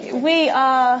We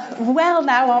are well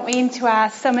now, aren't we, into our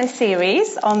summer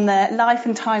series on the life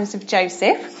and times of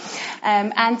Joseph.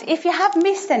 And if you have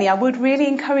missed any, I would really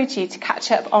encourage you to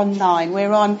catch up online.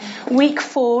 We're on week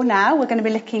 4 now. We're going to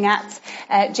be looking at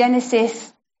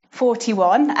Genesis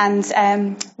 41,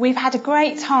 and we've had a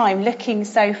great time looking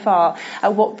so far at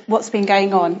what's been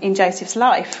going on in Joseph's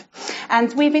life.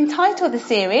 And we've entitled the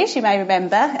series, you may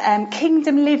remember,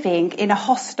 Kingdom Living in a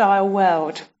Hostile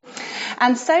World.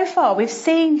 And so far we've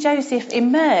seen Joseph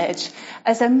emerge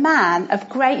as a man of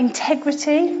great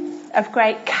integrity, of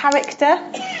great character,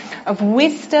 of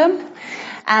wisdom,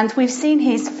 and we've seen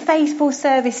his faithful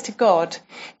service to God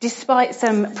despite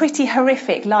some pretty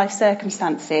horrific life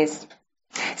circumstances.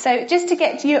 So just to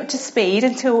get you up to speed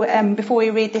before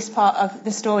we read this part of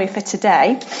the story for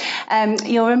today,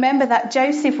 you'll remember that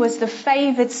Joseph was the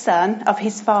favoured son of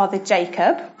his father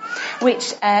Jacob,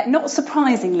 which not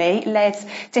surprisingly led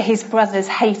to his brothers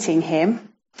hating him.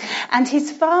 And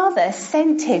his father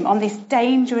sent him on this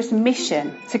dangerous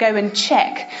mission to go and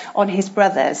check on his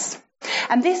brothers.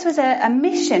 And this was a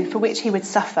mission for which he would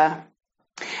suffer.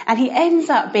 And he ends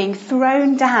up being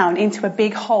thrown down into a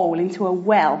big hole, into a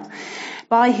well,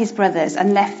 by his brothers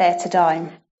and left there to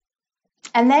die.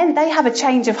 And then they have a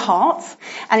change of heart,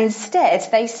 and instead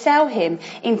they sell him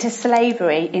into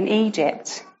slavery in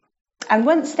Egypt. And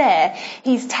once there,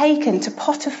 he's taken to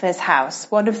Potiphar's house,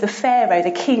 one of the Pharaoh,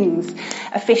 the king's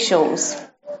officials.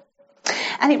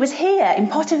 And it was here in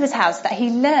Potiphar's house that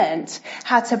he learnt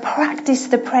how to practice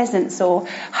the presence or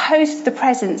host the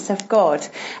presence of God.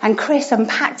 And Chris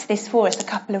unpacked this for us a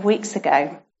couple of weeks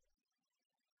ago.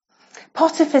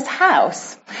 Potiphar's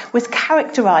house was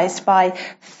characterised by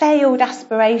failed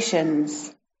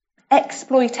aspirations,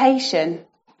 exploitation,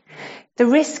 the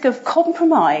risk of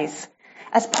compromise,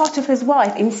 as Potiphar's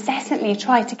wife incessantly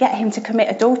tried to get him to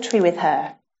commit adultery with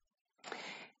her.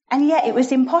 And yet it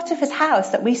was in Potiphar's house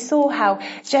that we saw how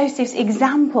Joseph's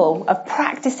example of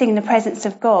practicing the presence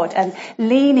of God and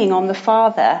leaning on the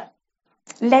Father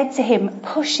led to him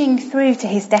pushing through to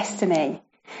his destiny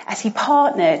as he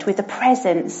partnered with the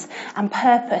presence and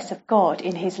purpose of God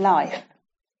in his life.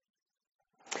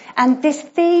 And this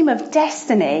theme of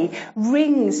destiny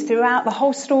rings throughout the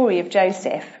whole story of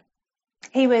Joseph.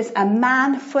 He was a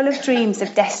man full of dreams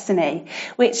of destiny,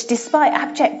 which despite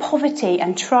abject poverty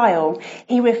and trial,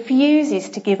 he refuses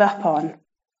to give up on.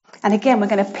 And again, we're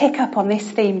going to pick up on this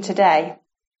theme today.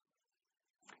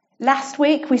 Last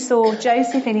week we saw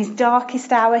Joseph in his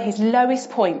darkest hour, his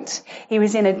lowest point. He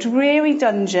was in a dreary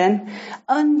dungeon,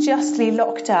 unjustly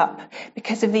locked up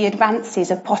because of the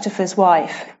advances of Potiphar's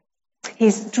wife.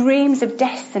 His dreams of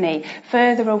destiny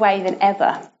further away than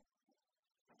ever.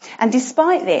 And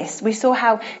despite this, we saw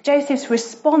how Joseph's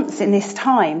response in this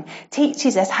time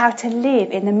teaches us how to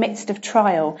live in the midst of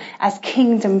trial as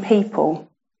kingdom people.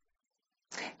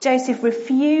 Joseph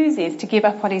refuses to give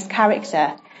up on his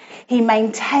character. He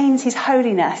maintains his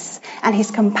holiness and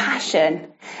his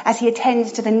compassion as he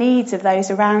attends to the needs of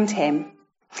those around him.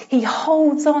 He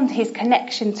holds on to his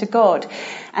connection to God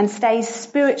and stays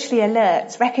spiritually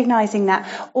alert, recognizing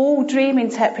that all dream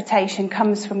interpretation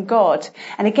comes from God.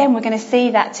 And again, we're going to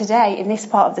see that today in this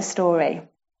part of the story.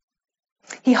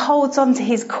 He holds on to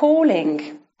his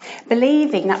calling,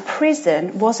 believing that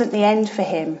prison wasn't the end for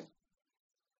him.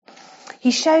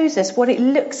 He shows us what it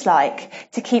looks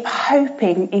like to keep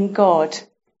hoping in God,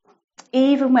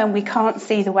 even when we can't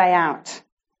see the way out.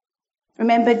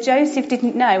 Remember, Joseph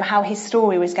didn't know how his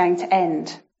story was going to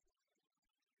end.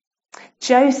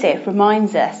 Joseph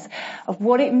reminds us of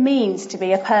what it means to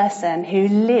be a person who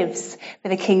lives for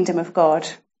the kingdom of God,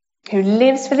 who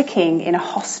lives for the king in a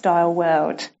hostile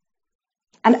world.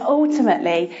 And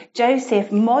ultimately,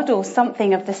 Joseph models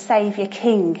something of the Saviour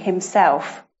King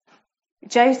himself.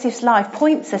 Joseph's life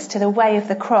points us to the way of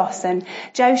the cross, and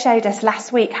Joe showed us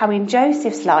last week how in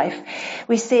Joseph's life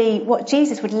we see what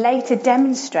Jesus would later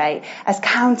demonstrate as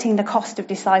counting the cost of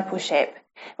discipleship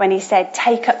when he said,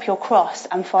 "Take up your cross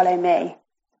and follow me."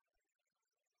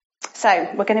 So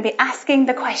we're going to be asking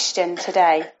the question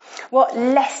today, what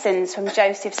lessons from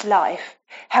Joseph's life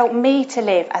help me to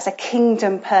live as a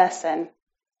kingdom person?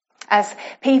 As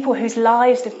people whose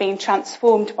lives have been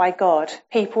transformed by God,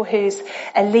 people whose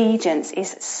allegiance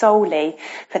is solely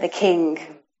for the King.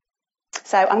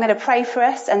 So I'm going to pray for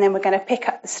us and then we're going to pick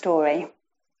up the story.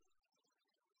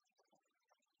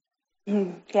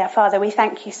 Yeah, Father, we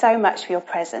thank you so much for your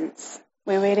presence.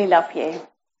 We really love you.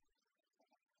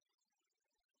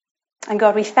 And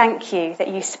God, we thank you that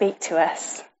you speak to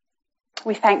us.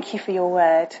 We thank you for your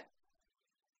word.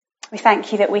 We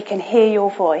thank you that we can hear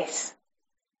your voice.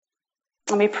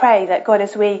 And we pray that, God,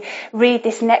 as we read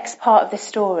this next part of the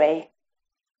story,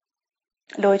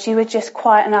 Lord, you would just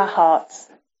quieten our hearts.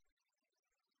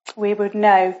 We would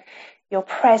know your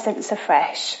presence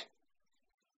afresh.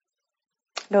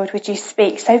 Lord, would you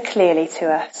speak so clearly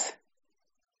to us?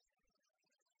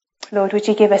 Lord, would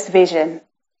you give us vision?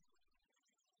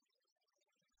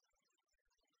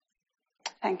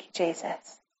 Thank you,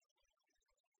 Jesus.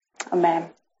 Amen.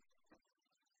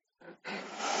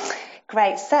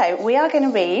 Great. So we are going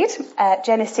to read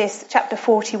Genesis chapter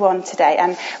 41 today,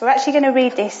 and we're actually going to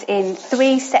read this in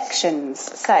 3 sections.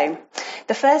 So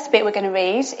the first bit we're going to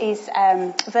read is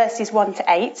verses 1 to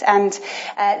 8, and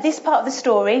this part of the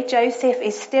story, Joseph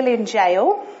is still in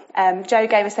jail. Joe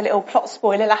gave us a little plot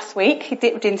spoiler last week. He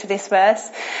dipped into this verse,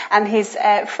 and his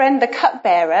friend the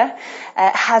cupbearer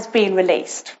has been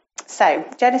released. So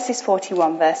Genesis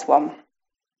 41 verse 1.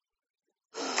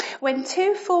 When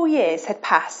 2 full years had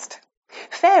passed,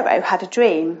 Pharaoh had a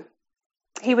dream.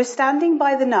 He was standing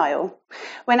by the Nile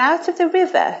when out of the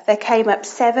river there came up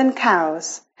 7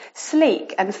 cows,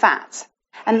 sleek and fat,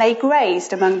 and they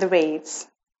grazed among the reeds.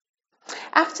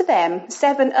 After them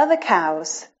 7 other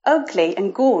cows, ugly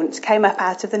and gaunt, came up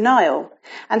out of the Nile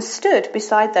and stood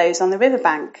beside those on the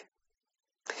riverbank.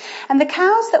 And the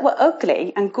cows that were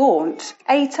ugly and gaunt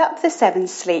ate up the 7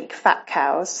 sleek, fat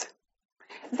cows.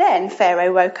 Then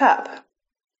Pharaoh woke up.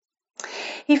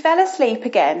 He fell asleep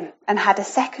again and had a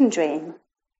second dream.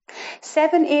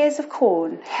 7 ears of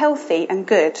corn, healthy and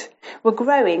good, were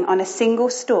growing on a single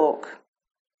stalk.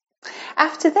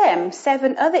 After them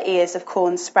 7 other ears of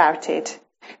corn sprouted,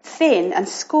 thin and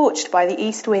scorched by the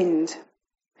east wind.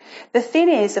 The thin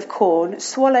ears of corn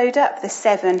swallowed up the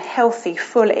 7 healthy,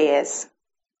 full ears.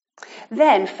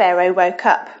 Then Pharaoh woke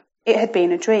up. It had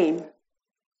been a dream.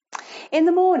 In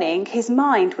the morning his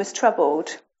mind was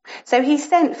troubled, so he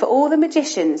sent for all the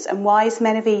magicians and wise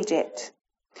men of Egypt.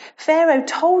 Pharaoh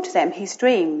told them his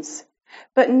dreams,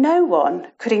 but no one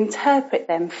could interpret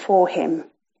them for him.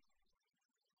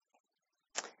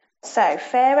 So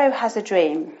Pharaoh has a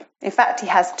dream. In fact, he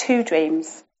has 2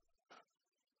 dreams.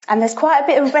 And there's quite a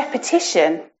bit of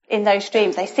repetition in those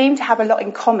dreams. They seem to have a lot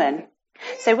in common.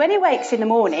 So when he wakes in the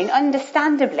morning,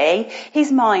 understandably,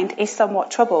 his mind is somewhat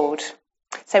troubled.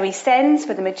 So he sends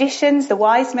for the magicians, the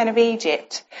wise men of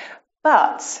Egypt,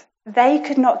 but they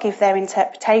could not give their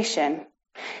interpretation.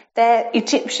 Their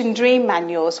Egyptian dream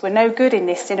manuals were no good in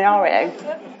this scenario.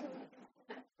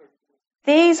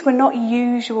 These were not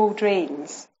usual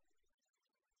dreams.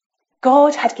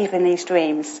 God had given these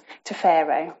dreams to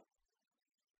Pharaoh.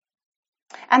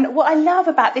 And what I love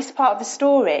about this part of the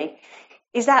story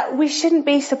is that we shouldn't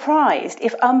be surprised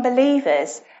if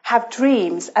unbelievers have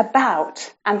dreams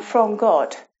about and from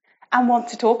God and want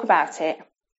to talk about it.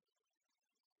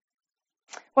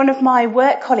 One of my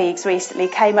work colleagues recently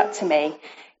came up to me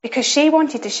because she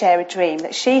wanted to share a dream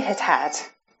that she had had.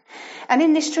 And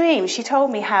in this dream, she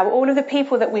told me how all of the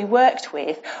people that we worked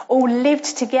with all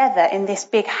lived together in this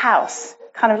big house,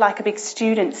 kind of like a big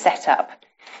student setup.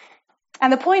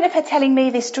 And the point of her telling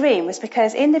me this dream was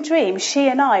because in the dream, she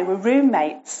and I were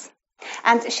roommates.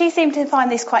 And she seemed to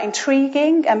find this quite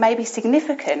intriguing and maybe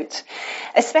significant,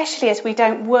 especially as we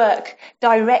don't work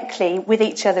directly with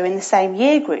each other in the same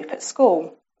year group at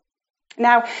school.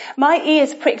 Now, my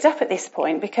ears pricked up at this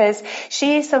point because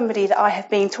she is somebody that I have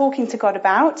been talking to God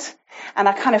about, and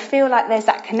I kind of feel like there's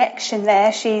that connection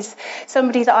there. She's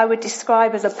somebody that I would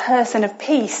describe as a person of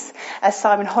peace, as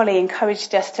Simon Holly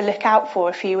encouraged us to look out for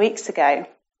a few weeks ago.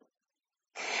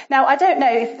 Now, I don't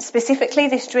know if specifically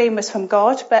this dream was from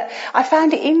God, but I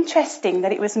found it interesting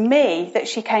that it was me that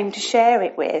she came to share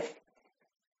it with,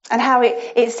 and how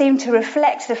it seemed to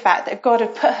reflect the fact that God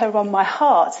had put her on my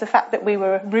heart, the fact that we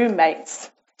were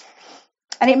roommates.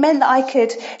 And it meant that I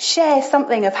could share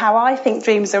something of how I think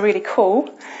dreams are really cool.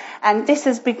 And this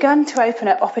has begun to open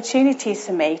up opportunities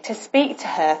for me to speak to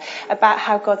her about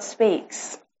how God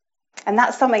speaks. And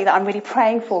that's something that I'm really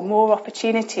praying for more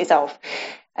opportunities of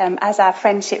as our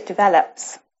friendship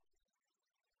develops.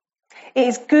 It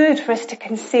is good for us to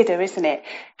consider, isn't it,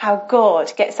 how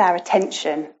God gets our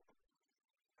attention.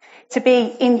 To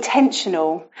be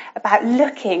intentional about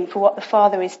looking for what the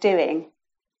Father is doing.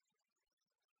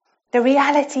 The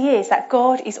reality is that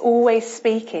God is always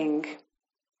speaking.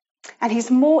 And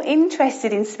he's more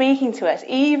interested in speaking to us,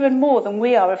 even more than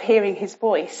we are of hearing his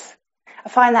voice. I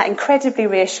find that incredibly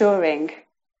reassuring.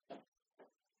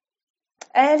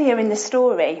 Earlier in the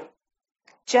story,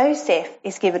 Joseph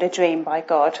is given a dream by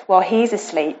God while he's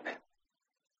asleep.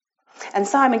 And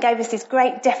Simon gave us this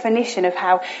great definition of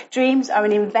how dreams are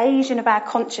an invasion of our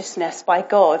consciousness by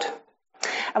God.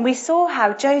 And we saw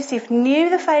how Joseph knew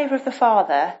the favour of the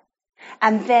Father,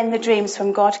 and then the dreams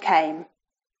from God came.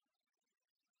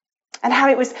 and how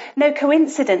it was no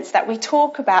coincidence that we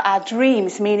talk about our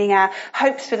dreams, meaning our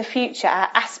hopes for the future, our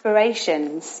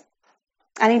aspirations.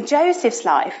 And in Joseph's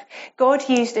life, God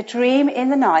used a dream in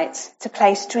the night to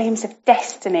place dreams of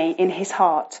destiny in his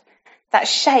heart that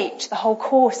shaped the whole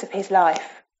course of his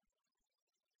life.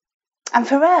 And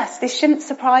for us, this shouldn't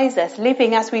surprise us,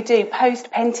 living as we do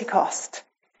post-Pentecost.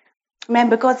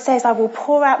 Remember, God says, I will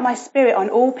pour out my spirit on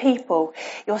all people.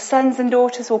 Your sons and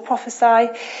daughters will prophesy.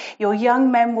 Your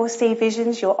young men will see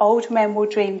visions. Your old men will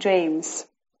dream dreams.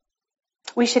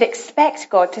 We should expect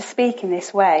God to speak in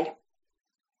this way.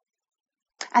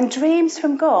 And dreams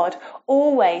from God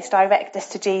always direct us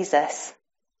to Jesus.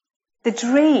 The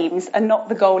dreams are not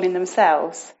the goal in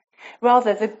themselves.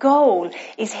 Rather, the goal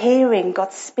is hearing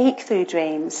God speak through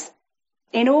dreams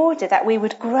in order that we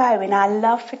would grow in our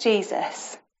love for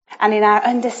Jesus and in our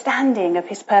understanding of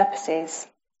his purposes.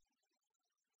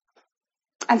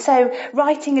 And so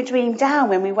writing a dream down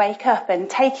when we wake up and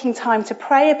taking time to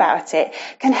pray about it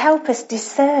can help us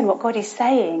discern what God is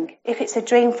saying, if it's a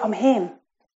dream from him.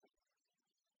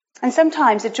 And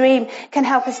sometimes a dream can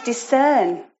help us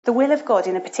discern the will of God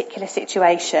in a particular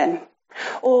situation.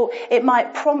 Or it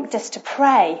might prompt us to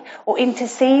pray or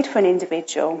intercede for an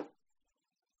individual.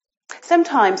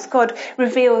 Sometimes God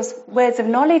reveals words of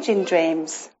knowledge in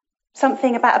dreams,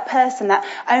 something about a person that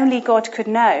only God could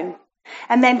know.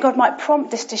 And then God might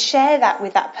prompt us to share that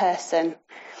with that person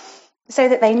so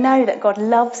that they know that God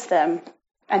loves them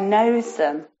and knows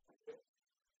them.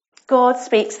 God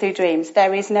speaks through dreams,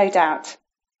 there is no doubt.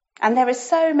 And there are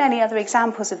so many other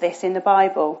examples of this in the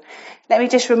Bible. Let me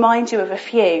just remind you of a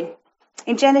few.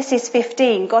 In Genesis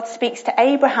 15, God speaks to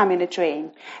Abraham in a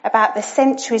dream about the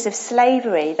centuries of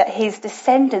slavery that his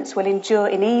descendants will endure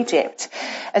in Egypt,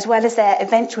 as well as their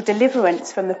eventual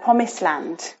deliverance from the Promised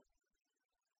Land.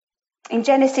 In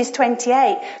Genesis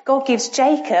 28, God gives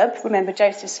Jacob, remember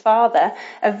Joseph's father,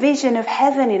 a vision of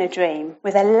heaven in a dream,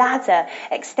 with a ladder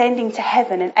extending to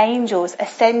heaven and angels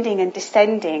ascending and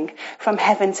descending from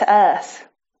heaven to earth.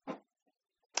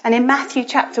 And in Matthew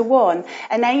chapter 1,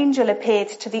 an angel appeared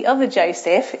to the other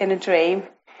Joseph in a dream,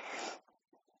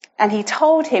 and he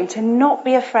told him to not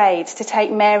be afraid to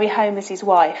take Mary home as his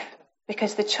wife,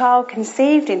 because the child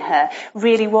conceived in her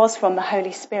really was from the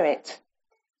Holy Spirit.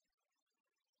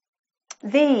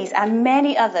 These and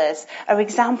many others are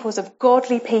examples of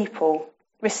godly people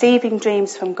receiving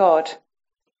dreams from God.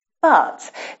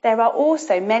 But there are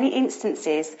also many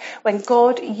instances when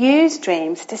God used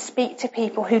dreams to speak to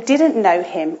people who didn't know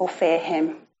him or fear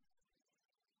him.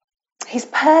 His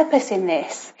purpose in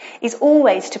this is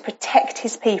always to protect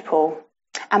his people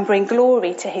and bring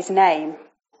glory to his name.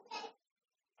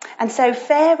 And so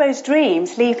Pharaoh's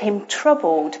dreams leave him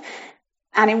troubled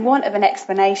and in want of an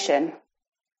explanation.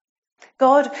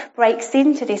 God breaks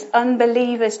into this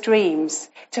unbeliever's dreams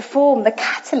to form the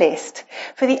catalyst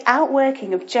for the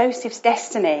outworking of Joseph's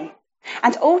destiny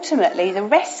and ultimately the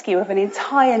rescue of an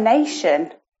entire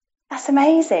nation. That's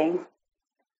amazing.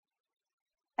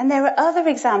 And there are other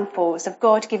examples of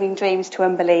God giving dreams to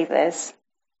unbelievers.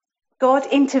 God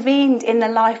intervened in the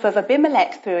life of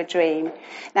Abimelech through a dream.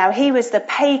 Now, he was the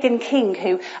pagan king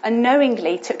who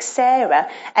unknowingly took Sarah,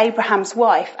 Abraham's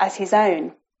wife, as his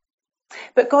own.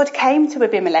 But God came to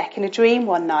Abimelech in a dream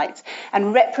one night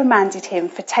and reprimanded him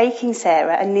for taking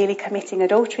Sarah and nearly committing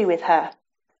adultery with her.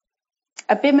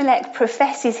 Abimelech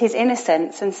professes his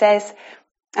innocence and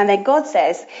then God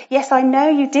says, "Yes, I know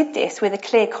you did this with a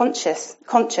clear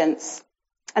conscience,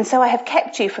 and so I have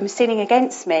kept you from sinning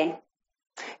against me.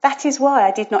 That is why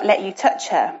I did not let you touch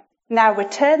her. Now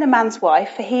return the man's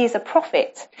wife, for he is a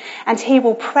prophet, and he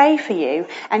will pray for you,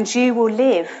 and you will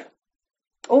live."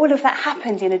 All of that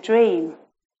happened in a dream.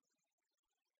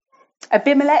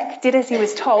 Abimelech did as he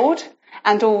was told,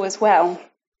 and all was well.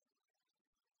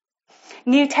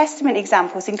 New Testament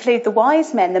examples include the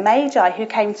wise men, the Magi, who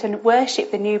came to worship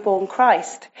the newborn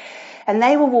Christ. And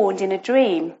they were warned in a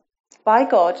dream by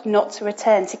God not to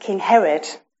return to King Herod.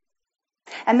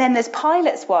 And then there's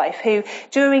Pilate's wife, who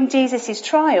during Jesus'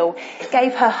 trial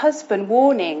gave her husband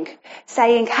warning,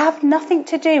 saying, "Have nothing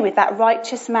to do with that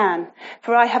righteous man,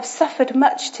 for I have suffered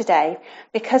much today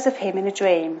because of him in a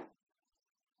dream."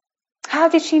 How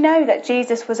did she know that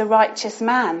Jesus was a righteous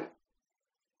man?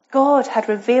 God had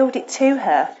revealed it to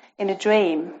her in a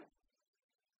dream.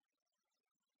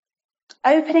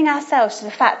 Opening ourselves to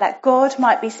the fact that God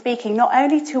might be speaking not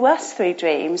only to us through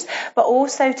dreams, but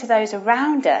also to those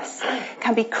around us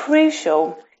can be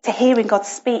crucial to hearing God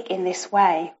speak in this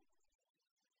way.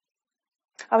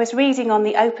 I was reading on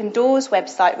the Open Doors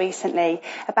website recently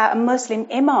about a Muslim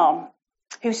imam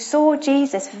who saw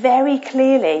Jesus very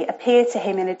clearly appear to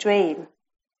him in a dream.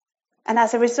 And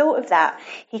as a result of that,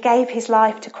 he gave his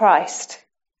life to Christ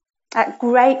at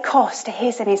great cost to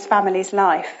his and his family's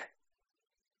life.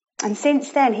 And since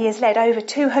then, he has led over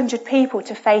 200 people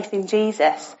to faith in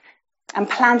Jesus and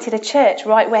planted a church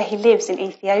right where he lives in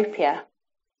Ethiopia.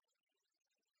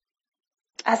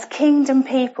 As kingdom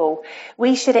people,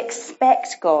 we should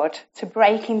expect God to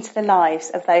break into the lives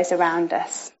of those around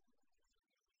us.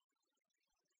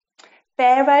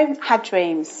 Pharaoh had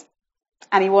dreams,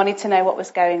 and he wanted to know what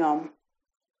was going on.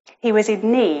 He was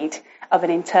in need of an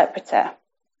interpreter.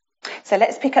 So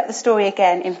let's pick up the story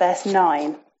again in verse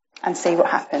 9 and see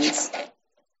what happens.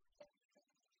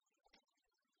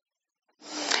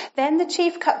 Then the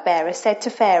chief cupbearer said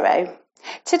to Pharaoh,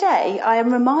 "Today I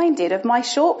am reminded of my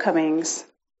shortcomings.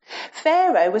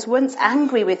 Pharaoh was once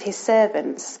angry with his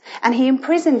servants, and he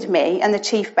imprisoned me and the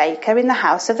chief baker in the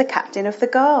house of the captain of the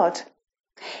guard.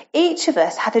 Each of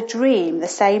us had a dream the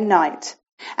same night,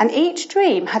 and each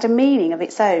dream had a meaning of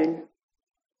its own.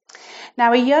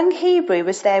 Now a young Hebrew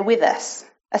was there with us,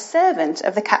 a servant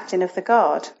of the captain of the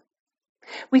guard.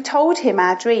 We told him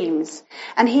our dreams,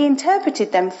 and he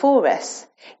interpreted them for us,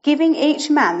 giving each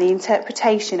man the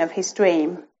interpretation of his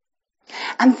dream.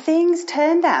 And things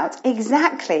turned out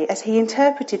exactly as he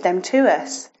interpreted them to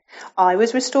us. I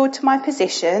was restored to my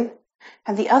position,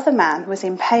 and the other man was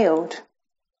impaled."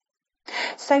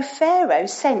 So Pharaoh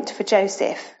sent for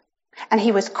Joseph, and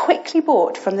he was quickly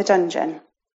brought from the dungeon.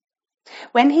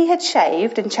 When he had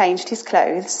shaved and changed his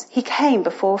clothes, he came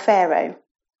before Pharaoh.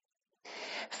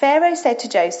 Pharaoh said to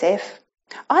Joseph,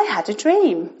 "I had a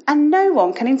dream, and no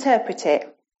one can interpret it.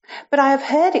 But I have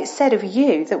heard it said of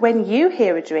you that when you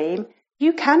hear a dream,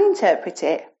 you can interpret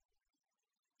it."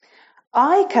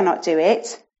 "I cannot do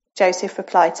it," Joseph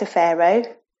replied to Pharaoh,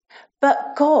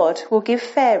 "but God will give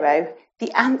Pharaoh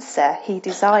the answer he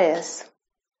desires."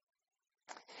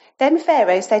 Then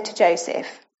Pharaoh said to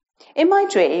Joseph, "In my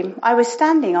dream, I was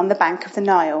standing on the bank of the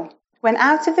Nile, when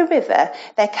out of the river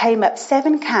there came up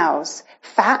 7 cows,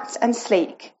 fat and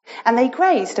sleek, and they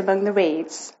grazed among the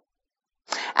reeds.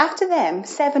 After them,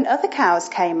 7 other cows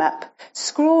came up,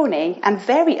 scrawny and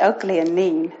very ugly and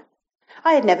lean.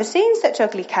 I had never seen such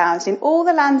ugly cows in all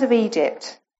the land of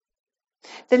Egypt.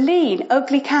 The lean,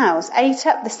 ugly cows ate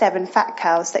up the 7 fat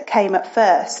cows that came up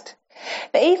first.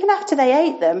 But even after they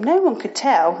ate them, no one could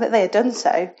tell that they had done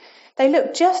so. They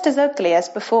looked just as ugly as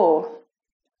before.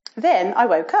 Then I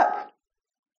woke up.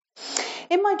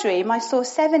 In my dream, I saw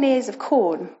 7 ears of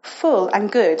corn, full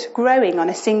and good, growing on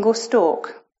a single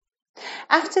stalk.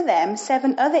 After them,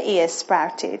 7 other ears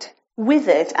sprouted,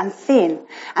 withered and thin,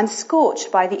 and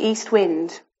scorched by the east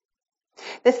wind.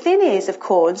 The thin ears of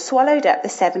corn swallowed up the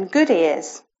 7 good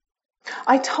ears.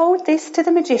 I told this to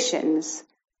the magicians,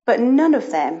 but none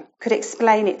of them could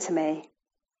explain it to me."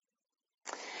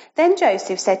 Then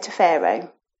Joseph said to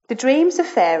Pharaoh, "The dreams of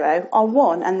Pharaoh are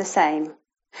one and the same.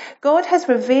 God has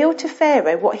revealed to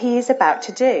Pharaoh what he is about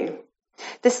to do.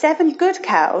 The 7 good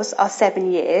cows are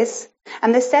 7 years,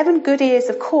 and the 7 good ears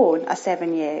of corn are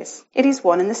 7 years. It is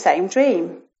one and the same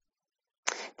dream.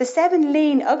 The 7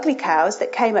 lean, ugly cows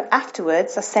that came up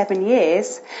afterwards are 7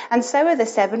 years, and so are the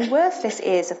 7 worthless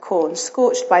ears of corn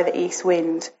scorched by the east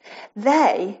wind.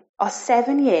 They are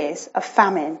 7 years of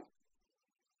famine.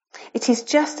 It is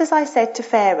just as I said to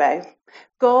Pharaoh.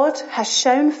 God has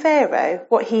shown Pharaoh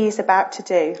what he is about to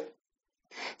do.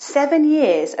 7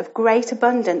 years of great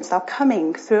abundance are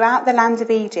coming throughout the land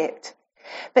of Egypt,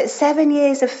 but 7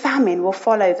 years of famine will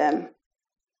follow them.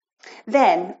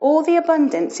 Then all the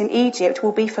abundance in Egypt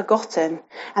will be forgotten,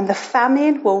 and the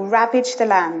famine will ravage the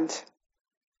land.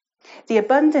 The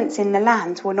abundance in the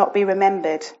land will not be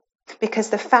remembered, because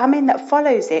the famine that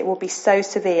follows it will be so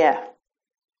severe.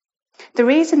 The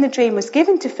reason the dream was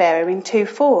given to Pharaoh in 2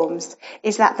 forms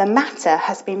is that the matter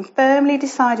has been firmly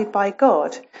decided by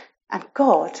God, and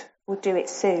God will do it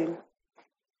soon."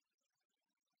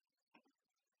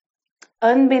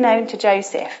 Unbeknown to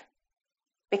Joseph,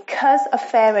 because of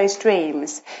Pharaoh's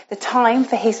dreams, the time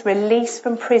for his release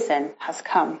from prison has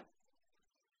come.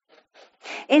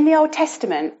 In the Old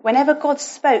Testament, whenever God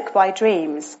spoke by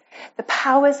dreams, the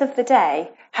powers of the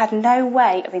day had no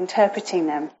way of interpreting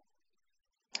them.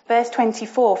 Verse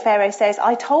 24, Pharaoh says,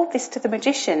 "I told this to the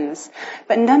magicians,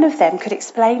 but none of them could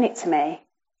explain it to me."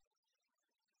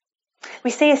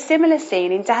 We see a similar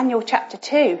scene in Daniel chapter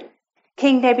 2.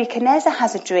 King Nebuchadnezzar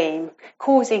has a dream,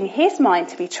 causing his mind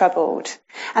to be troubled.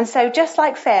 And so just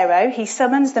like Pharaoh, he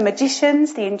summons the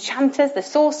magicians, the enchanters, the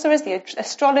sorcerers, the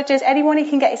astrologers, anyone he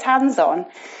can get his hands on.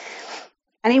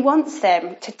 And he wants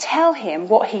them to tell him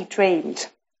what he dreamed.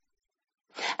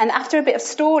 And after a bit of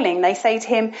stalling, they say to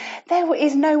him, "There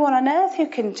is no one on earth who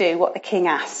can do what the king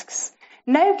asks.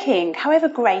 No king, however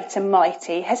great and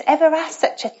mighty, has ever asked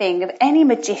such a thing of any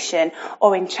magician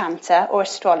or enchanter or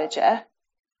astrologer.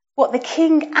 What the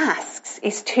king asks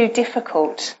is too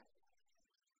difficult.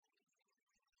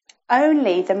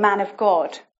 Only the man of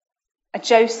God, a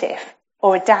Joseph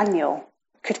or a Daniel,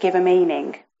 could give a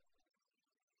meaning.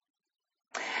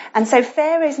 And so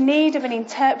Pharaoh's need of an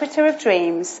interpreter of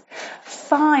dreams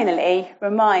finally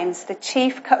reminds the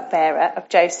chief cupbearer of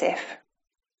Joseph,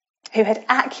 who had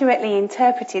accurately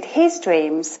interpreted his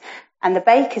dreams and the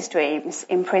baker's dreams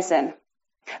in prison.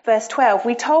 Verse 12,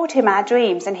 we told him our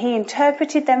dreams and he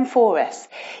interpreted them for us,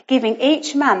 giving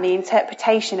each man the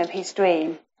interpretation of his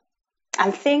dream.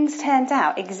 And things turned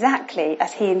out exactly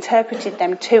as he interpreted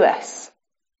them to us.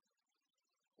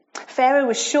 Pharaoh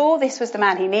was sure this was the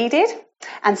man he needed,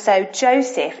 and so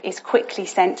Joseph is quickly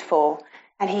sent for,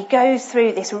 and he goes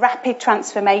through this rapid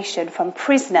transformation from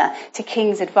prisoner to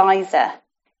king's advisor.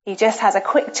 He just has a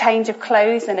quick change of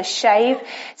clothes and a shave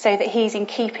so that he's in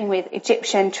keeping with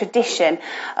Egyptian tradition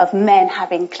of men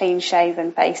having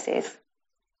clean-shaven faces.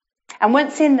 And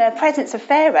once in the presence of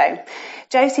Pharaoh,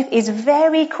 Joseph is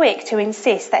very quick to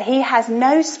insist that he has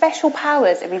no special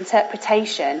powers of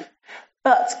interpretation,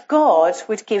 but God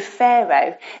would give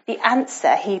Pharaoh the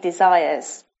answer he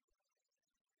desires.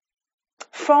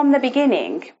 From the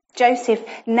beginning, Joseph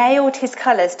nailed his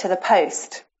colours to the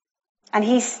post, and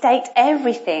he staked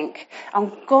everything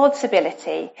on God's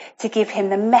ability to give him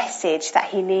the message that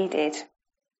he needed.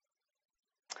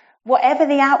 Whatever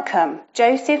the outcome,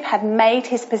 Joseph had made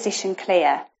his position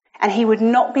clear, and he would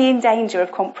not be in danger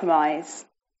of compromise.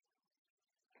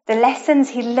 The lessons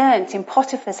he learnt in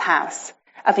Potiphar's house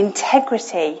of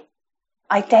integrity,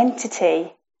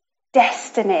 identity,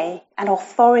 destiny, and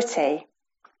authority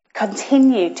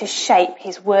continued to shape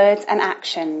his words and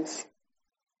actions.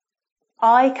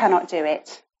 I cannot do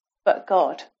it, but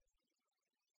God.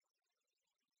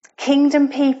 Kingdom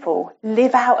people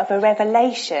live out of a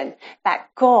revelation that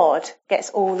God gets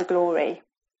all the glory.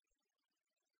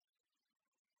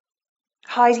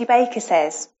 Heidi Baker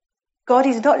says, God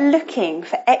is not looking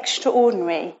for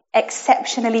extraordinary,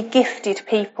 exceptionally gifted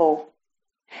people.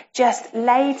 Just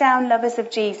lay down lovers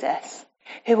of Jesus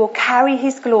who will carry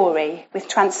his glory with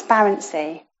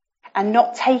transparency and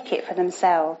not take it for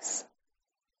themselves.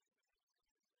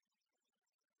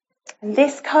 And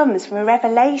this comes from a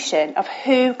revelation of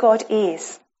who God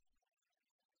is.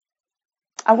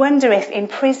 I wonder if in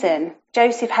prison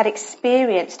Joseph had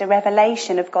experienced a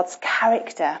revelation of God's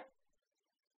character.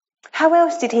 How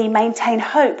else did he maintain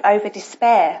hope over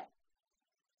despair?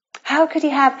 How could he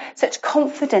have such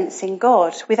confidence in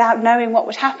God without knowing what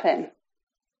would happen?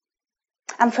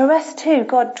 And for us too,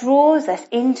 God draws us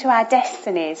into our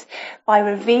destinies by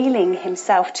revealing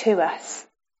himself to us.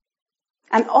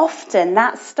 And often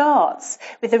that starts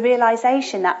with the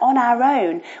realization that on our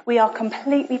own we are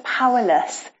completely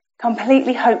powerless,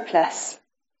 completely hopeless.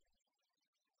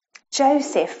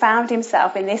 Joseph found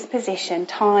himself in this position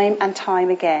time and time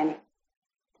again.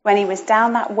 When he was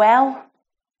down that well,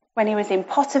 when he was in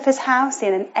Potiphar's house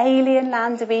in an alien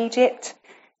land of Egypt,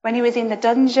 when he was in the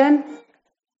dungeon,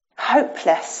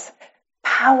 hopeless,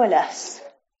 powerless,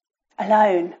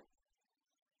 alone.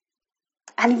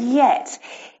 And yet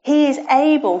he is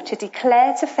able to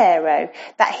declare to Pharaoh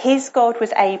that his God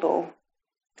was able,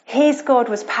 his God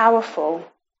was powerful,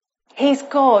 his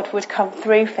God would come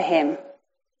through for him.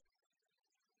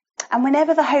 And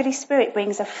whenever the Holy Spirit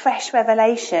brings a fresh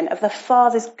revelation of the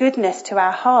Father's goodness to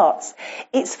our hearts,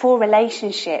 it's for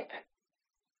relationship.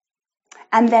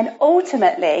 And then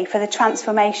ultimately for the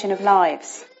transformation of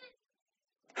lives.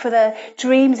 For the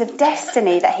dreams of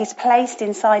destiny that he's placed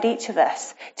inside each of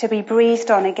us to be breathed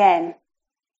on again.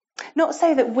 Not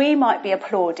so that we might be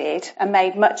applauded and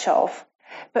made much of,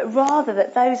 but rather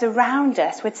that those around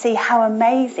us would see how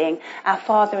amazing our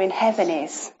Father in heaven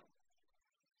is.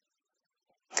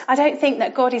 I don't think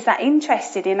that God is that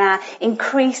interested in our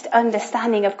increased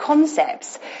understanding of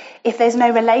concepts if there's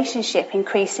no relationship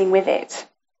increasing with it.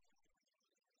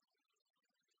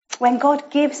 When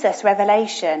God gives us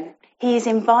revelation, he is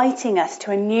inviting us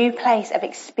to a new place of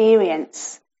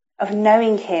experience, of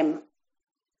knowing him.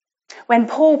 When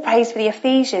Paul prays for the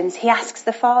Ephesians, he asks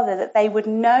the Father that they would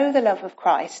know the love of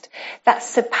Christ that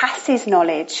surpasses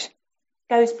knowledge,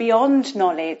 goes beyond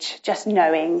knowledge, just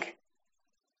knowing.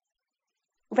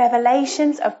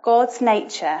 Revelations of God's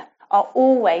nature are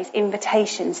always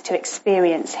invitations to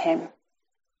experience him.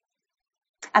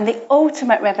 And the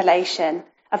ultimate revelation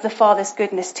of the Father's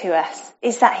goodness to us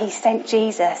is that he sent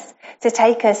Jesus to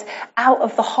take us out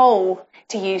of the hole,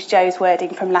 to use Joe's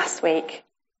wording from last week,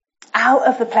 out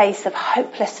of the place of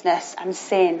hopelessness and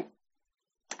sin,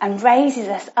 and raises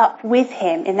us up with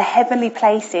him in the heavenly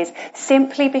places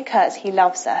simply because he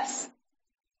loves us.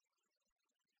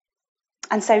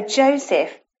 And so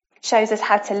Joseph shows us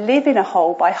how to live in a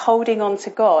hole by holding on to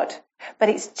God, but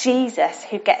it's Jesus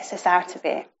who gets us out of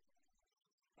it.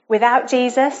 Without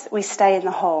Jesus, we stay in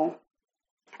the hole.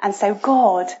 And so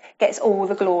God gets all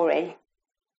the glory.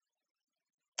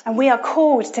 And we are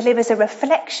called to live as a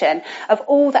reflection of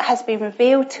all that has been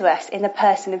revealed to us in the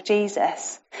person of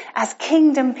Jesus. As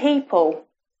kingdom people,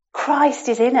 Christ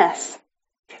is in us.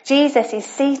 Jesus is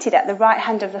seated at the right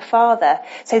hand of the Father.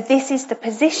 So this is the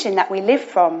position that we live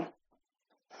from.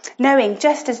 Knowing,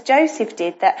 just as Joseph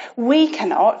did, that we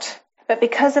cannot, but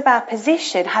because of our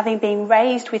position, having been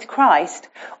raised with Christ,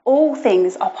 all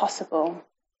things are possible.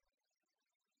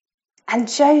 And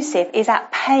Joseph is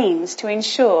at pains to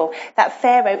ensure that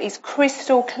Pharaoh is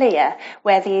crystal clear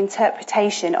where the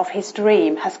interpretation of his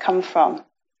dream has come from.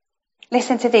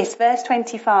 Listen to this, verse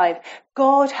 25.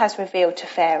 God has revealed to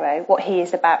Pharaoh what he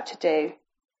is about to do.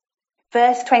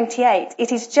 Verse 28.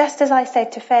 It is just as I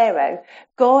said to Pharaoh.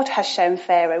 God has shown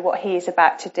Pharaoh what he is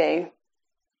about to do.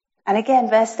 And again,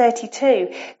 verse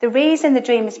 32. The reason the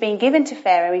dream has been given to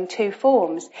Pharaoh in two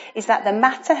forms is that the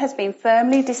matter has been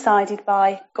firmly decided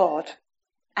by God.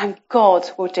 And God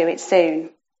will do it soon.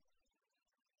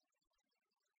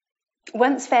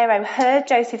 Once Pharaoh heard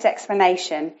Joseph's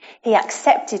explanation, he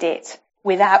accepted it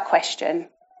without question.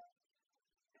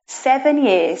 7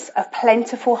 years of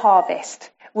plentiful harvest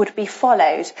would be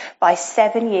followed by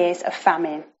 7 years of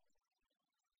famine.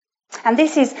 And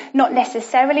this is not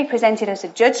necessarily presented as a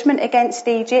judgment against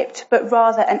Egypt, but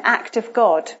rather an act of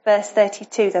God. Verse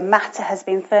 32, the matter has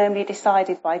been firmly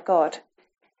decided by God.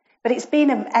 But it's been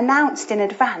announced in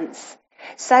advance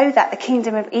so that the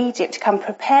kingdom of Egypt can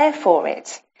prepare for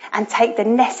it and take the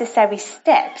necessary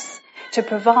steps to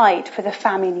provide for the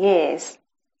famine years.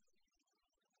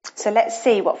 So let's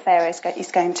see what Pharaoh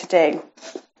is going to do.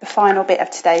 The final bit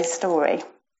of today's story.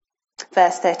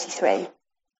 Verse 33.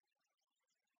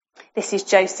 This is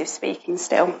Joseph speaking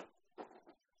still.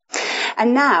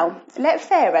 And now let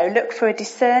Pharaoh look for a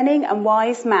discerning and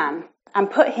wise man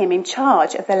and put him in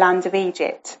charge of the land of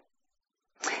Egypt.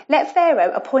 Let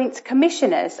Pharaoh appoint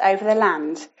commissioners over the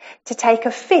land to take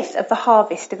 1/5 of the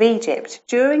harvest of Egypt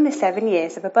during the 7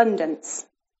 years of abundance.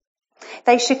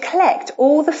 They should collect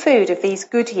all the food of these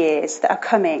good years that are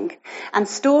coming and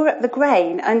store up the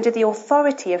grain under the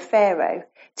authority of Pharaoh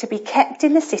to be kept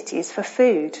in the cities for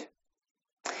food.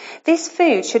 This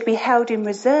food should be held in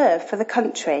reserve for the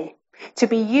country to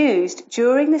be used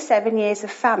during the 7 years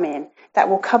of famine that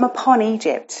will come upon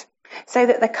Egypt, so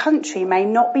that the country may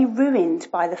not be ruined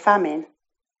by the famine.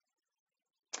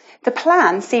 The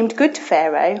plan seemed good to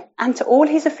Pharaoh and to all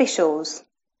his officials.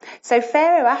 So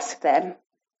Pharaoh asked them,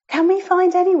 "Can we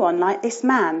find anyone like this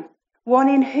man, one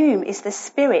in whom is the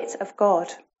Spirit of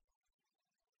God?"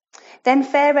 Then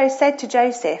Pharaoh said to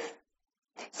Joseph,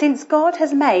 "Since God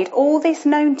has made all this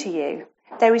known to you,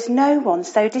 there is no one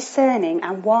so discerning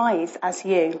and wise as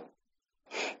you.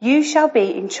 You shall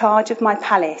be in charge of my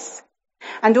palace,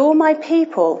 and all my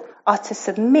people are to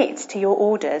submit to your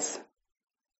orders.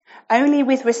 Only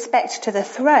with respect to the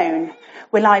throne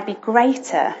will I be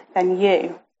greater than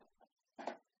you."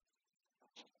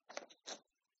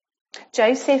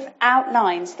 Joseph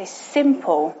outlines this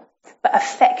simple but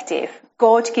effective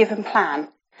God-given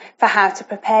plan for how to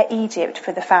prepare Egypt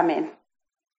for the famine.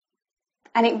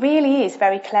 And it really is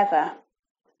very clever.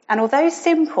 And although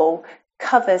simple,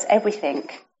 covers everything.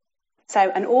 So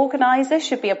an organiser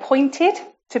should be appointed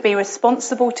to be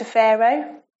responsible to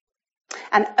Pharaoh.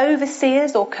 And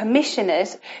overseers or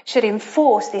commissioners should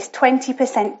enforce this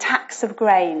 20% tax of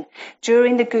grain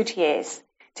during the good years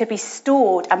to be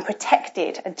stored and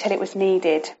protected until it was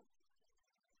needed.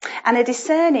 And a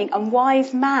discerning and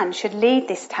wise man should lead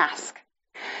this task,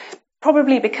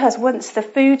 probably because once the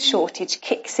food shortage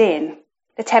kicks in,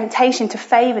 the temptation to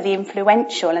favour the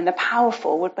influential and the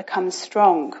powerful would become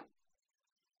strong.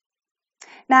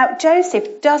 Now,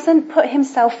 Joseph doesn't put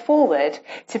himself forward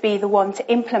to be the one to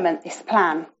implement this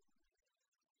plan.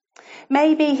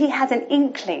 Maybe he had an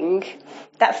inkling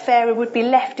that Pharaoh would be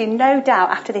left in no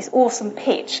doubt after this awesome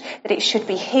pitch that it should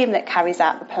be him that carries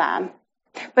out the plan.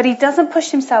 But he doesn't push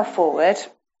himself forward.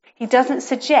 He doesn't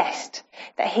suggest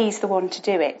that he's the one to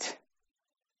do it.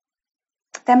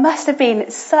 There must have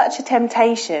been such a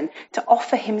temptation to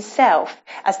offer himself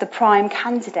as the prime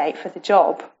candidate for the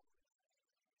job.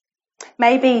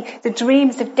 Maybe the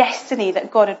dreams of destiny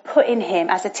that God had put in him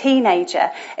as a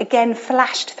teenager again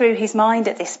flashed through his mind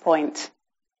at this point.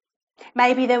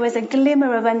 Maybe there was a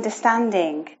glimmer of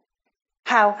understanding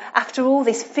How after all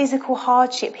this physical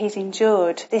hardship he's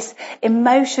endured, this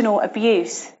emotional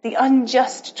abuse, the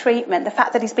unjust treatment, the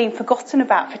fact that he's been forgotten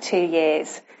about for 2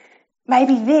 years,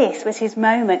 maybe this was his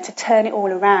moment to turn it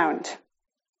all around.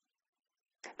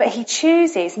 But he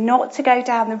chooses not to go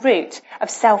down the route of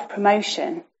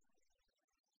self-promotion.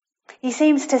 He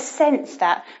seems to sense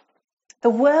that the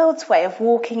world's way of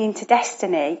walking into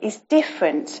destiny is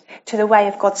different to the way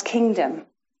of God's kingdom.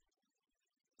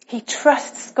 He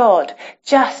trusts God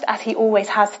just as he always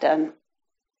has done.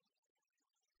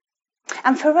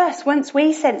 And for us, once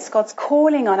we sense God's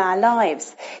calling on our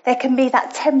lives, there can be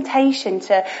that temptation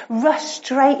to rush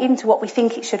straight into what we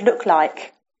think it should look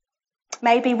like.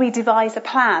 Maybe we devise a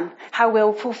plan, how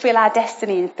we'll fulfill our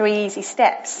destiny in 3 easy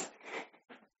steps.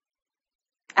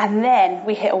 And then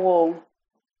we hit a wall.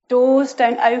 Doors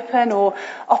don't open or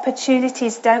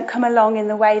opportunities don't come along in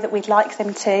the way that we'd like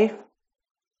them to.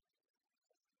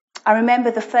 I remember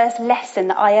the first lesson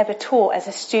that I ever taught as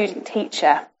a student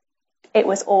teacher. It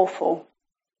was awful.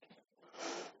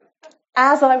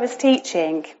 As I was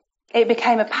teaching, it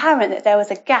became apparent that there was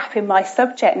a gap in my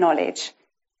subject knowledge.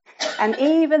 And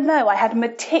even though I had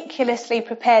meticulously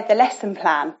prepared the lesson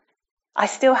plan, I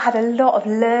still had a lot of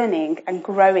learning and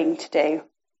growing to do.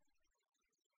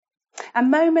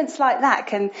 And moments like that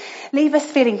can leave us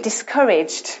feeling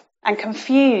discouraged and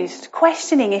confused,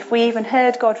 questioning if we even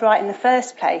heard God right in the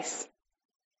first place.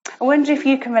 I wonder if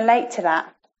you can relate to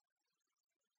that.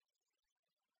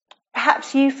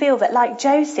 Perhaps you feel that, like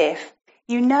Joseph,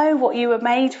 you know what you were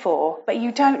made for, but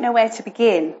you don't know where to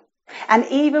begin. And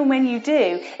even when you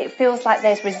do, it feels like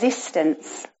there's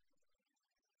resistance.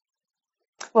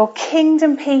 Well,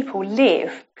 kingdom people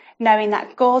live knowing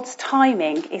that God's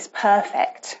timing is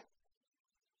perfect.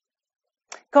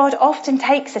 God often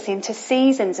takes us into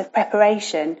seasons of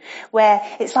preparation where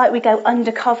it's like we go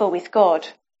undercover with God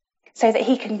so that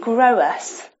he can grow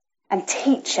us and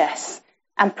teach us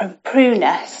and prune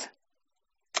us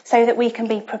so that we can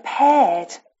be prepared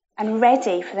and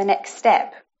ready for the next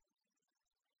step.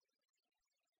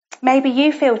 Maybe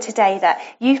you feel today that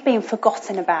you've been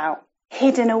forgotten about,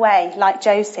 hidden away like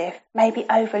Joseph, maybe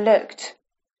overlooked.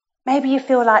 Maybe you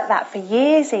feel like that for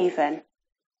years even.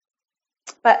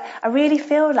 But I really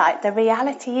feel like the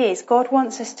reality is God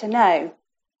wants us to know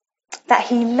that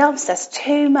he loves us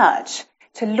too much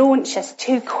to launch us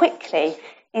too quickly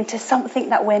into something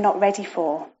that we're not ready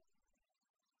for.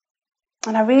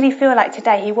 And I really feel like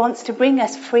today he wants to bring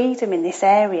us freedom in this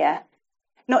area,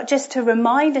 not just to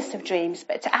remind us of dreams,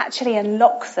 but to actually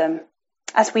unlock them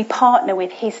as we partner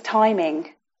with his timing.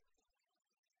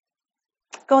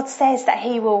 God says that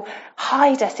he will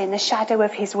hide us in the shadow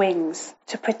of his wings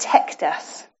to protect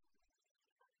us.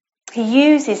 He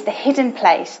uses the hidden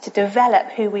place to develop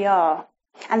who we are.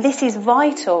 And this is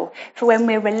vital for when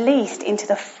we're released into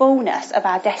the fullness of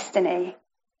our destiny.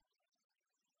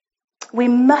 We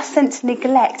mustn't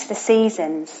neglect the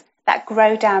seasons that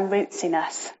grow down roots in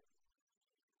us.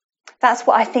 That's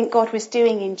what I think God was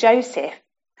doing in Joseph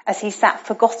as he sat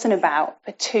forgotten about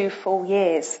for 2 full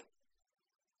years.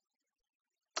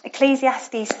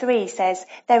 Ecclesiastes 3 says,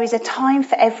 there is a time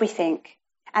for everything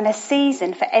and a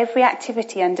season for every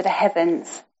activity under the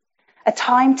heavens. A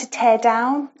time to tear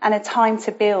down and a time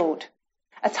to build.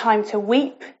 A time to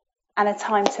weep and a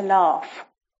time to laugh.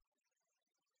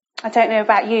 I don't know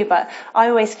about you, but I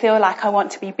always feel like I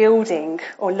want to be building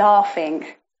or laughing.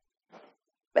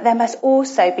 But there must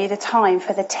also be the time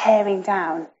for the tearing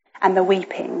down and the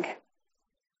weeping.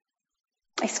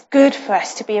 It's good for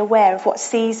us to be aware of what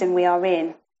season we are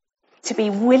in, to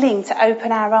be willing to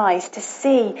open our eyes to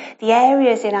see the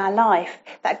areas in our life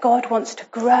that God wants to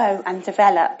grow and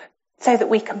develop so that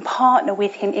we can partner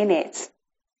with him in it.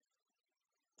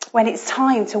 When it's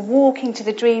time to walk into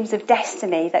the dreams of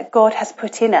destiny that God has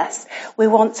put in us, we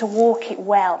want to walk it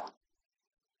well.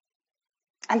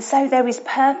 And so there is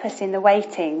purpose in the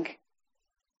waiting.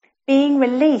 Being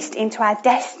released into our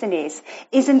destinies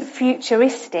isn't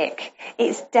futuristic,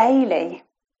 it's daily.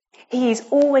 He is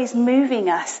always moving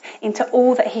us into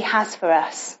all that he has for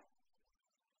us.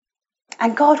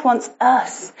 And God wants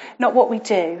us, not what we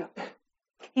do.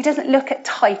 He doesn't look at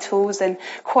titles and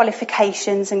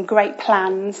qualifications and great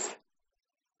plans.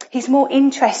 He's more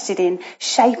interested in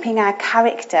shaping our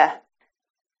character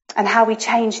and how we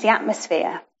change the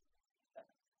atmosphere.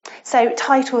 So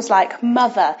titles like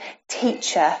mother,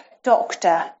 teacher,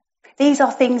 doctor, these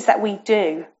are things that we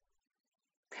do.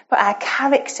 But our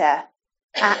character,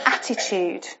 our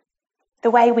attitude,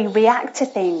 the way we react to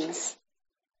things,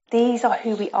 these are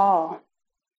who we are.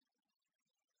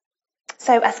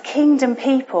 So as kingdom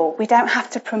people, we don't have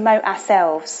to promote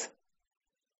ourselves.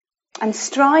 And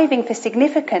striving for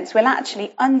significance will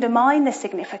actually undermine the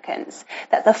significance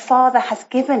that the Father has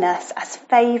given us as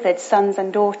favoured sons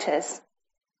and daughters.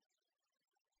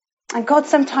 And God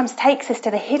sometimes takes us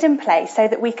to the hidden place so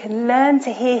that we can learn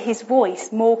to hear his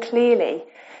voice more clearly,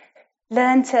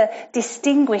 learn to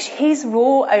distinguish his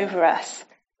roar over us,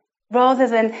 rather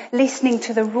than listening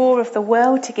to the roar of the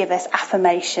world to give us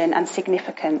affirmation and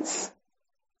significance.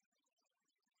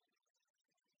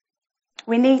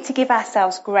 We need to give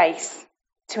ourselves grace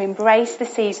to embrace the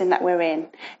season that we're in,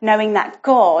 knowing that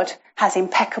God has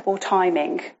impeccable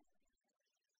timing.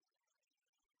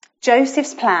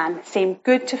 Joseph's plan seemed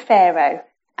good to Pharaoh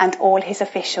and all his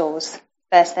officials.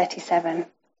 Verse 37.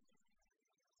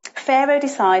 Pharaoh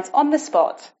decides on the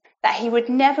spot that he would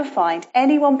never find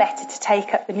anyone better to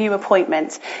take up the new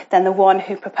appointment than the one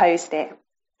who proposed it.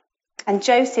 And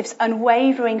Joseph's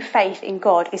unwavering faith in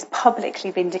God is publicly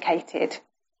vindicated.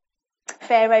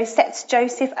 Pharaoh sets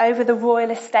Joseph over the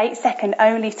royal estate second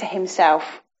only to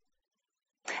himself.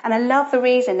 And I love the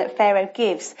reason that Pharaoh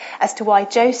gives as to why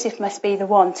Joseph must be the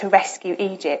one to rescue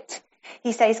Egypt.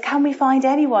 He says, "Can we find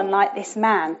anyone like this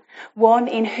man, one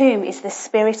in whom is the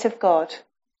Spirit of God?"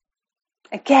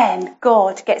 Again,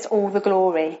 God gets all the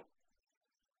glory.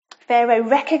 Pharaoh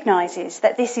recognises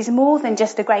that this is more than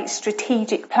just a great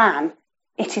strategic plan.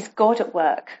 It is God at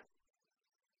work.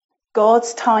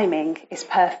 God's timing is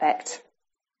perfect.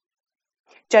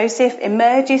 Joseph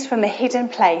emerges from the hidden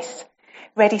place,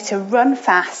 ready to run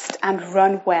fast and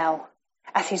run well,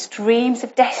 as his dreams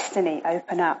of destiny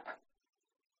open up.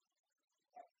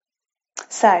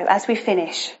 So, as we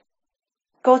finish,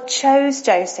 God chose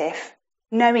Joseph,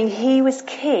 knowing he was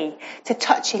key to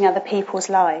touching other people's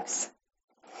lives.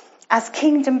 As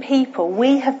kingdom people,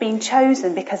 we have been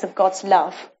chosen because of God's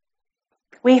love.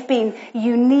 We've been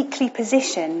uniquely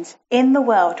positioned in the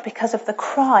world because of the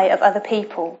cry of other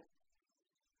people.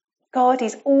 God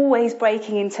is always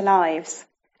breaking into lives,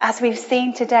 as we've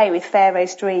seen today with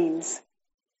Pharaoh's dreams.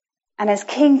 And as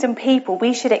kingdom people,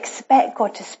 we should expect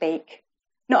God to speak,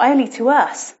 not only to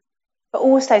us, but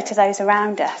also to those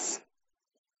around us.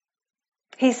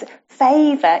 His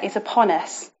favour is upon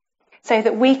us, so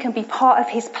that we can be part of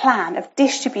his plan of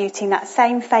distributing that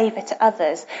same favour to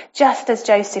others, just as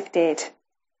Joseph did.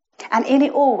 And in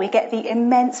it all, we get the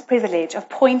immense privilege of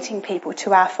pointing people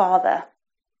to our Father.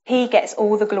 He gets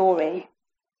all the glory.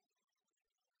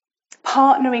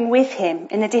 Partnering with him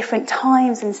in the different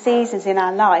times and seasons in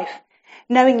our life,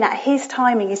 knowing that his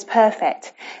timing is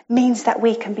perfect, means that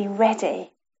we can be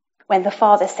ready when the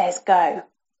Father says go.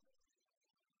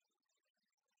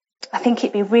 I think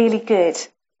it'd be really good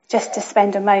just to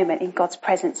spend a moment in God's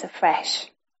presence afresh.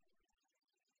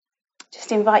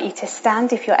 Just invite you to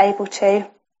stand if you're able to.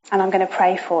 And I'm going to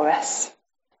pray for us.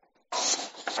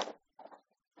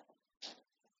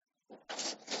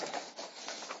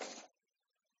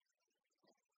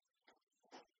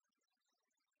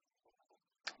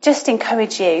 Just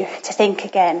encourage you to think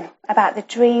again about the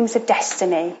dreams of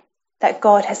destiny that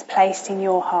God has placed in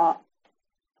your heart.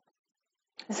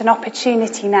 There's an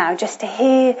opportunity now just to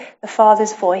hear the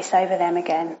Father's voice over them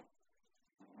again.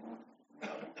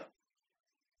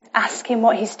 Ask him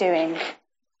what he's doing.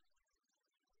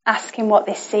 Ask him what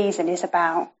this season is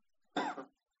about.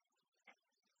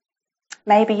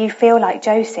 Maybe you feel like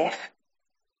Joseph,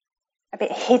 a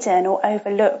bit hidden or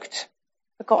overlooked,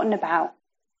 forgotten about.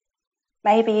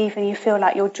 Maybe even you feel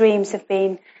like your dreams have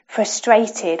been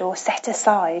frustrated or set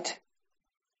aside.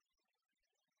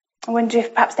 I wonder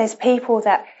if perhaps there's people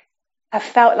that have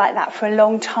felt like that for a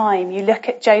long time. You look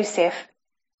at Joseph,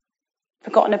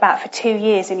 forgotten about for 2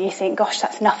 years, and you think, gosh,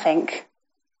 that's nothing.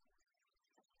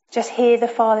 Just hear the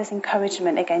Father's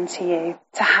encouragement again to you,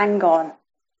 to hang on,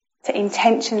 to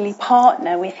intentionally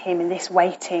partner with him in this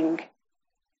waiting.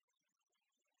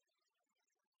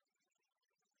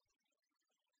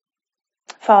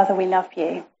 Father, we love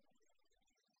you.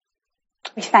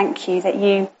 We thank you that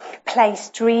you place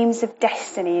dreams of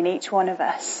destiny in each one of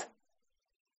us.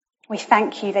 We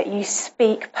thank you that you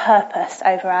speak purpose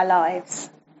over our lives.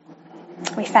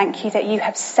 We thank you that you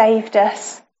have saved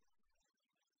us.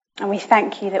 And we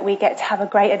thank you that we get to have a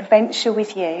great adventure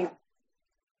with you.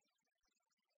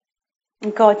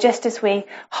 And God, just as we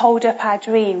hold up our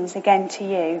dreams again to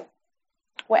you,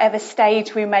 whatever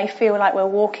stage we may feel like we're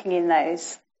walking in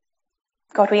those,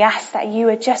 God, we ask that you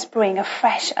would just bring a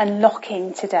fresh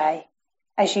unlocking today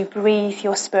as you breathe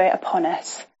your Spirit upon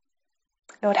us.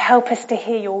 Lord, help us to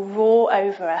hear your roar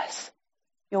over us,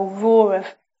 your roar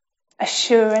of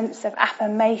assurance, of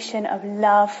affirmation, of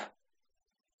love.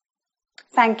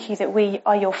 Thank you that we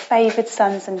are your favoured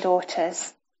sons and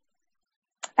daughters.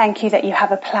 Thank you that you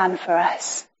have a plan for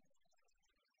us.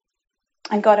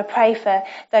 And God, I pray for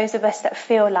those of us that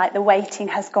feel like the waiting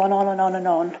has gone on and on and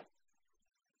on.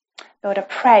 Lord, I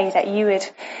pray that you would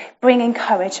bring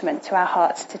encouragement to our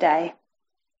hearts today.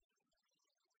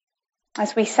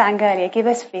 As we sang earlier, give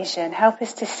us vision. Help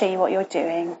us to see what you're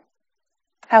doing.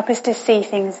 Help us to see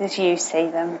things as you see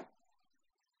them.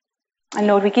 And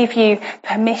Lord, we give you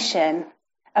permission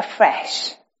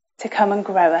afresh to come and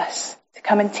grow us, to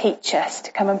come and teach us,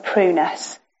 to come and prune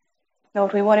us.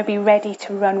 Lord, we want to be ready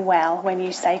to run well when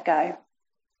you say go.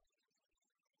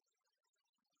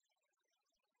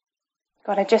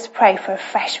 God, I just pray for a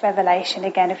fresh revelation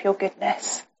again of your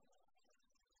goodness.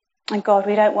 And God,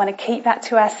 we don't want to keep that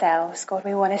to ourselves. God,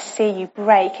 we want to see you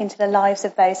break into the lives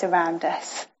of those around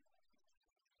us.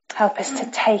 Help us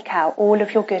to take out all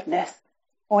of your goodness,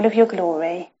 all of your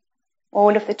glory,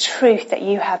 all of the truth that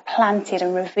you have planted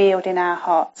and revealed in our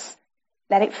hearts.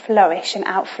 Let it flourish and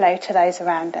outflow to those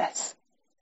around us.